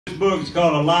book. It's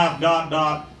called A Life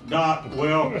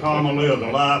Well, comma, lived.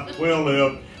 A Life Well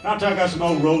Lived. I got some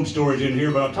old road stories in here,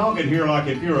 but I'm talking here like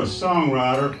if you're a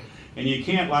songwriter and you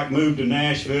can't like move to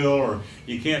Nashville, or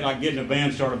you can't like get in a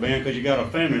band, start a band because you got a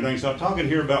family and things. So I'm talking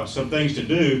here about some things to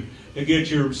do to get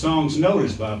your songs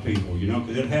noticed by people, you know,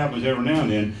 because it happens every now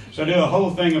and then. So I do a whole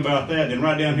thing about that. Then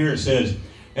right down here it says,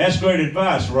 "That's great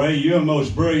advice, Ray. You're a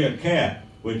most brilliant cat."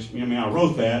 Which, I mean, I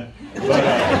wrote that, but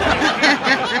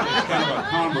it's kind of a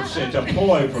conversation. It's a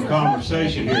ploy for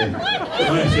conversation here.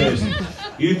 And it says,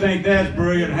 "You think that's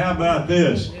brilliant? How about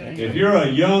this? If you're a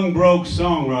young, broke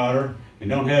songwriter and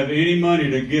don't have any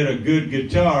money to get a good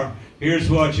guitar, here's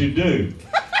what you do.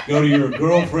 Go to your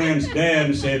girlfriend's dad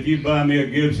and say, if you buy me a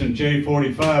Gibson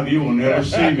J45, you will never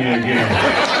see me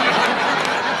again."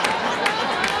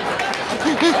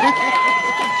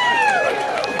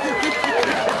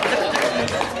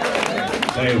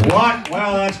 Say, what?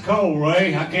 Wow, that's cold,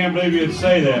 Ray. I can't believe you'd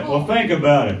say that. Well, think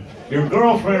about it. Your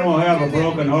girlfriend will have a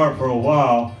broken heart for a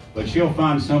while, but she'll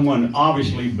find someone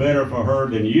obviously better for her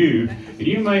than you. And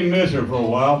you may miss her for a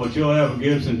while, but you'll have a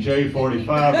Gibson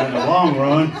J45 in the long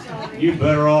run. You're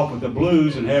better off with the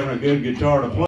blues and having a good guitar to play.